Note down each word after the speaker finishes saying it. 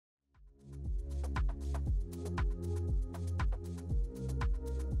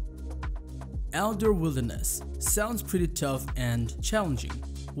Outdoor wilderness sounds pretty tough and challenging.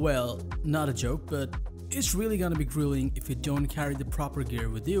 Well, not a joke, but it's really gonna be grueling if you don't carry the proper gear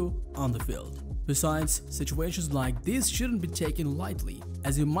with you on the field. Besides, situations like this shouldn't be taken lightly,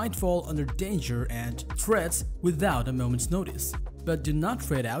 as you might fall under danger and threats without a moment's notice. But do not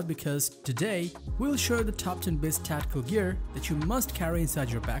fret out, because today we'll show the top 10 best tactical gear that you must carry inside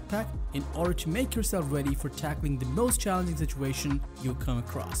your backpack in order to make yourself ready for tackling the most challenging situation you come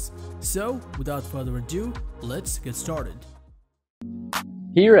across. So, without further ado, let's get started.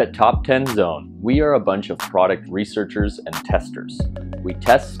 Here at Top 10 Zone, we are a bunch of product researchers and testers. We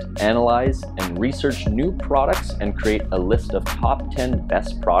test, analyze, and research new products and create a list of top 10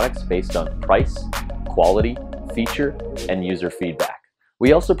 best products based on price, quality, feature, and user feedback.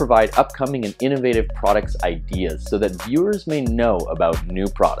 We also provide upcoming and innovative products ideas so that viewers may know about new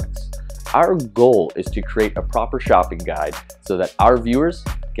products. Our goal is to create a proper shopping guide so that our viewers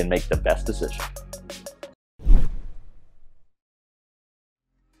can make the best decision.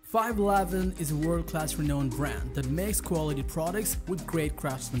 511 is a world-class renowned brand that makes quality products with great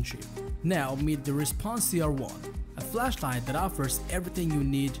craftsmanship. Now meet the RESPONSE CR1, a flashlight that offers everything you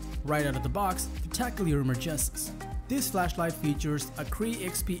need right out of the box to tackle your emergencies. This flashlight features a Cree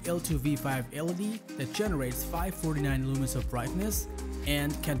XP L2 V5 LED that generates 549 lumens of brightness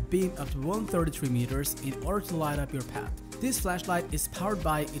and can beam up to 133 meters in order to light up your path. This flashlight is powered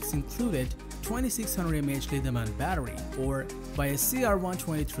by its included 2600 mAh lithium-ion battery or by a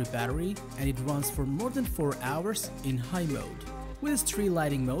CR123 battery, and it runs for more than 4 hours in high mode. With its 3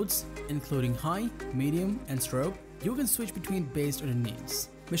 lighting modes, including high, medium, and strobe, you can switch between based on your needs.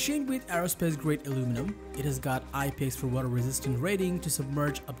 Machined with aerospace-grade aluminum, it has got IPX for water-resistant rating to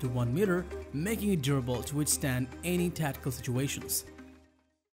submerge up to 1 meter, making it durable to withstand any tactical situations.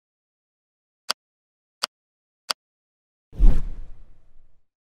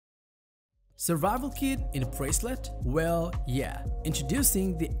 Survival kit in a bracelet? Well, yeah.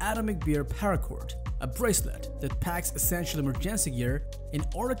 Introducing the Atomic Bear Paracord, a bracelet that packs essential emergency gear in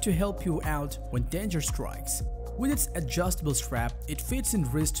order to help you out when danger strikes. With its adjustable strap, it fits in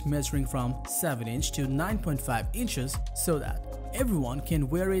wrist measuring from 7 inch to 9.5 inches so that everyone can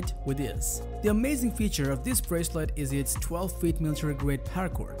wear it with ease. The amazing feature of this bracelet is its 12 feet military-grade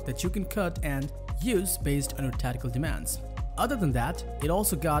paracord that you can cut and use based on your tactical demands. Other than that, it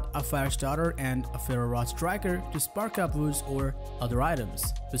also got a fire starter and a ferro rod striker to spark up woods or other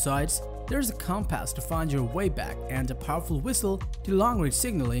items. Besides, there's a compass to find your way back and a powerful whistle to long-range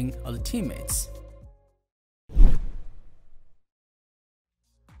signaling other teammates.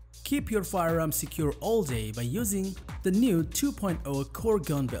 Keep your firearm secure all day by using the new 2.0 Core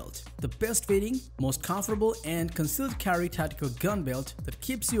Gun Belt, the best fitting, most comfortable, and concealed carry tactical gun belt that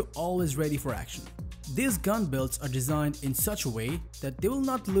keeps you always ready for action. These gun belts are designed in such a way that they will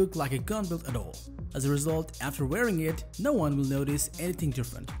not look like a gun belt at all. As a result, after wearing it, no one will notice anything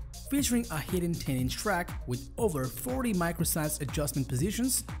different. Featuring a hidden 10-inch track with over 40 micro-sized adjustment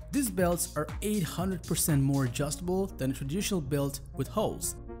positions, these belts are 800% more adjustable than a traditional belt with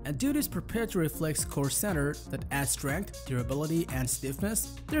holes. And due to its proprietary flex core center that adds strength, durability, and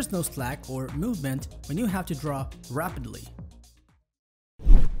stiffness, there's no slack or movement when you have to draw rapidly.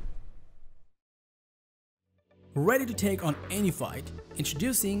 Ready to take on any fight?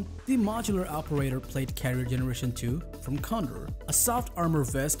 Introducing the Modular Operator Plate Carrier Generation 2 from Condor, a soft armor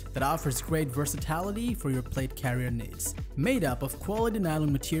vest that offers great versatility for your plate carrier needs. Made up of quality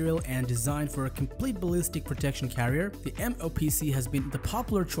nylon material and designed for a complete ballistic protection carrier, the MOPC has been the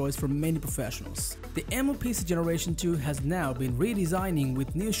popular choice for many professionals. The MOPC Generation 2 has now been redesigning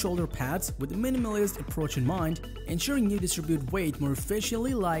with new shoulder pads with a minimalist approach in mind, ensuring you distribute weight more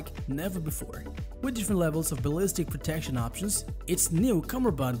efficiently like never before. With different levels of ballistic protection options, its new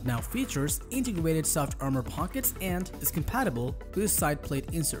cummerbund now features integrated soft armor pockets and is compatible with side plate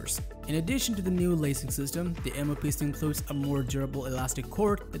inserts. In addition to the new lacing system, the MOPC includes a more durable elastic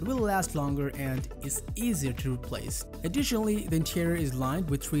cord that will last longer and is easier to replace. Additionally, the interior is lined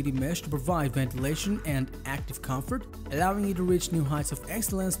with 3D mesh to provide ventilation and active comfort, allowing you to reach new heights of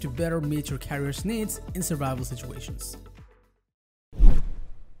excellence to better meet your carrier's needs in survival situations.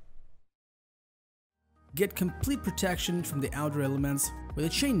 Get complete protection from the outdoor elements with a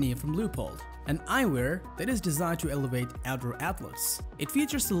CHEYENNE from Leupold, an eyewear that is designed to elevate outdoor athletes. It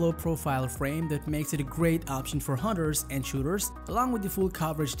features a low-profile frame that makes it a great option for hunters and shooters, along with the full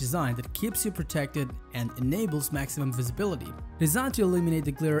coverage design that keeps you protected and enables maximum visibility. Designed to eliminate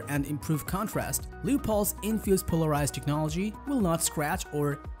the glare and improve contrast, Leupold's infused polarized technology will not scratch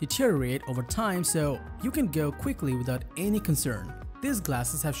or deteriorate over time, so you can go quickly without any concern. These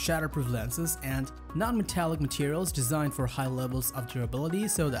glasses have shatterproof lenses and non-metallic materials designed for high levels of durability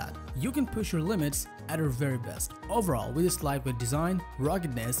so that you can push your limits at your very best. Overall, with its lightweight design,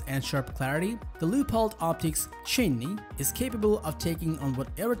 ruggedness, and sharp clarity, the Leupold Optics CHEYENNE is capable of taking on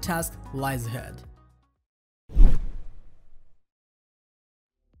whatever task lies ahead.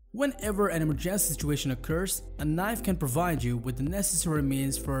 Whenever an emergency situation occurs, a knife can provide you with the necessary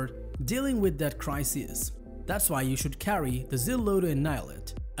means for dealing with that crisis. That's why you should carry the Lotoo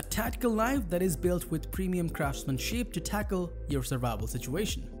Annihilate, a tactical knife that is built with premium craftsmanship to tackle your survival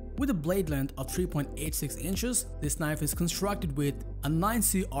situation. With a blade length of 3.86 inches, this knife is constructed with a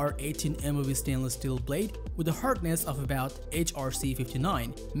 9CR18 MOV stainless steel blade with a hardness of about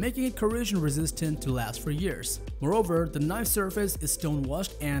HRC59, making it corrosion resistant to last for years. Moreover, the knife surface is stone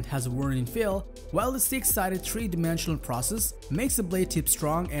washed and has a worn-in feel, while the 6-sided 3-dimensional process makes the blade tip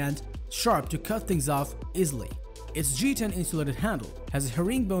strong and sharp to cut things off easily. Its G10 insulated handle has a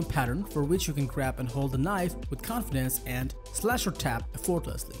herringbone pattern for which you can grab and hold the knife with confidence and slash or tap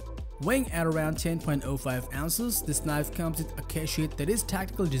effortlessly. Weighing at around 10.05 ounces, this knife comes with a case sheet that is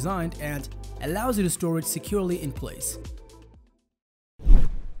tactically designed and allows you to store it securely in place.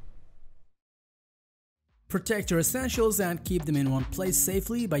 Protect your essentials and keep them in one place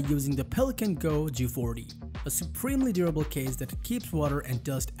safely by using the Pelican Go G40, a supremely durable case that keeps water and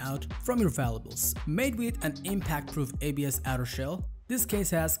dust out from your valuables. Made with an impact-proof ABS outer shell, this case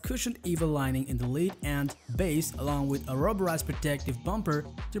has cushioned EVA lining in the lid and base along with a rubberized protective bumper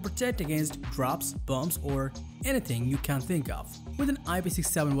to protect against drops, bumps, or anything you can't think of. With an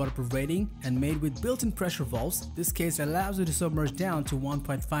IP67 waterproof rating and made with built-in pressure valves, this case allows you to submerge down to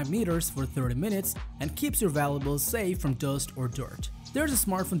 1.5 meters for 30 minutes and keeps your valuables safe from dust or dirt. There's a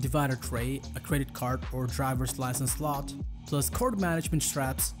smartphone divider tray, a credit card or driver's license slot, plus cord management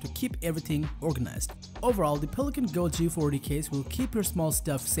straps to keep everything organized. Overall, the Pelican Go G40 case will keep your small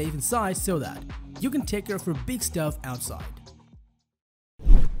stuff safe inside so that you can take care of your big stuff outside.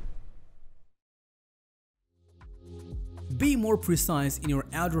 Be more precise in your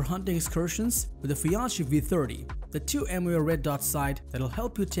outdoor hunting excursions with the Fianchy V30, the 2MOA red dot sight that'll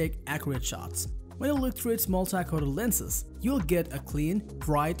help you take accurate shots. When you look through its multi-coated lenses, you'll get a clean,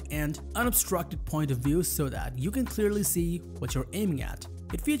 bright, and unobstructed point of view so that you can clearly see what you're aiming at.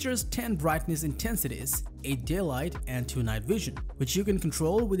 It features 10 brightness intensities, 8 daylight, and 2 night vision, which you can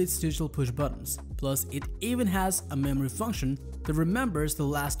control with its digital push buttons. Plus, it even has a memory function that remembers the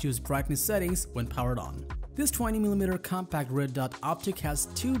last used brightness settings when powered on. This 20mm compact red dot optic has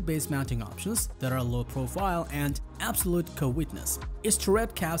 2 base mounting options that are low profile and absolute co-witness. Its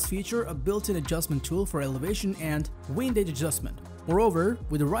turret caps feature a built-in adjustment tool for elevation and wind edge adjustment. Moreover,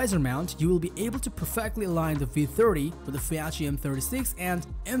 with the riser mount, you will be able to perfectly align the V30 with the Fianchy M36 and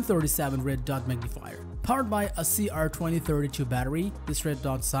M37 red dot magnifier. Powered by a CR2032 battery, this red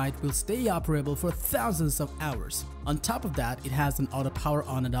dot sight will stay operable for thousands of hours. On top of that, it has an auto power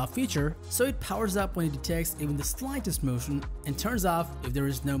on and off feature, so it powers up when it detects even the slightest motion and turns off if there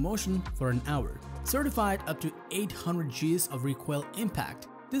is no motion for an hour. Certified up to 800 Gs of recoil impact,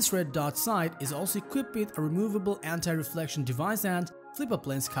 this red dot sight is also equipped with a removable anti-reflection device and flip-up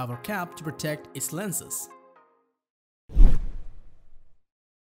lens cover cap to protect its lenses.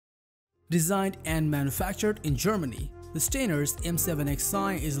 Designed and manufactured in Germany, the Steiner's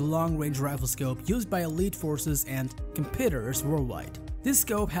M7XI is a long-range rifle scope used by elite forces and competitors worldwide. This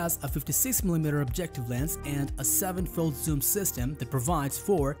scope has a 56mm objective lens and a 7-fold zoom system that provides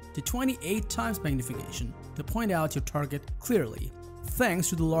 4 to 28 times magnification to point out your target clearly. Thanks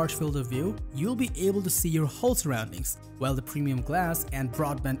to the large field of view, you'll be able to see your whole surroundings, while the premium glass and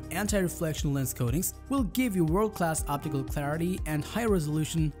broadband anti-reflection lens coatings will give you world-class optical clarity and high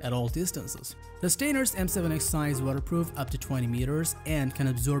resolution at all distances. The Steiner's M7XI is waterproof up to 20 meters and can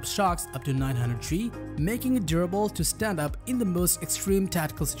absorb shocks up to 900 G, making it durable to stand up in the most extreme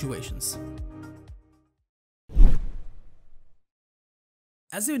tactical situations.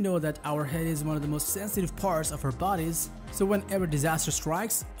 As you know that our head is one of the most sensitive parts of our bodies, so whenever disaster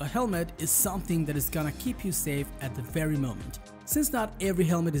strikes, a helmet is something that is gonna keep you safe at the very moment. Since not every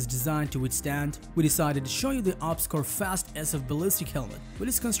helmet is designed to withstand, we decided to show you the OPScore Fast SF Ballistic Helmet, which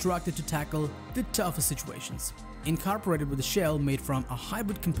is constructed to tackle the toughest situations. Incorporated with a shell made from a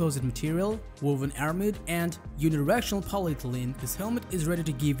hybrid composite material, woven aramid, and unidirectional polyethylene, this helmet is ready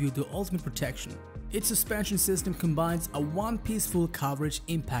to give you the ultimate protection. Its suspension system combines a one-piece full coverage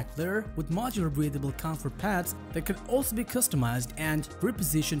impact layer with modular breathable comfort pads that can also be customized and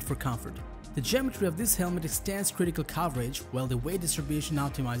repositioned for comfort. The geometry of this helmet extends critical coverage while the weight distribution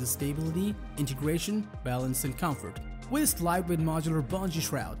optimizes stability, integration, balance, and comfort. With its lightweight modular bungee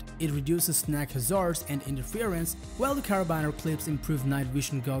shroud, it reduces snag hazards and interference, while the carabiner clips improve night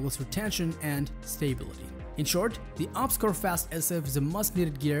vision goggles retention and stability. In short, the OPScore Fast SF is a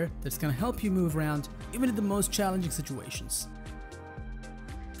must-needed gear that's gonna help you move around even in the most challenging situations.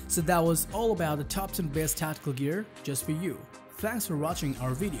 So that was all about the top 10 best tactical gear just for you. Thanks for watching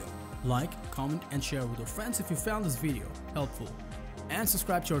our video. Like, comment and share with your friends if you found this video helpful. And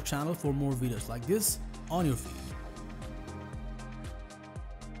subscribe to our channel for more videos like this on your feed.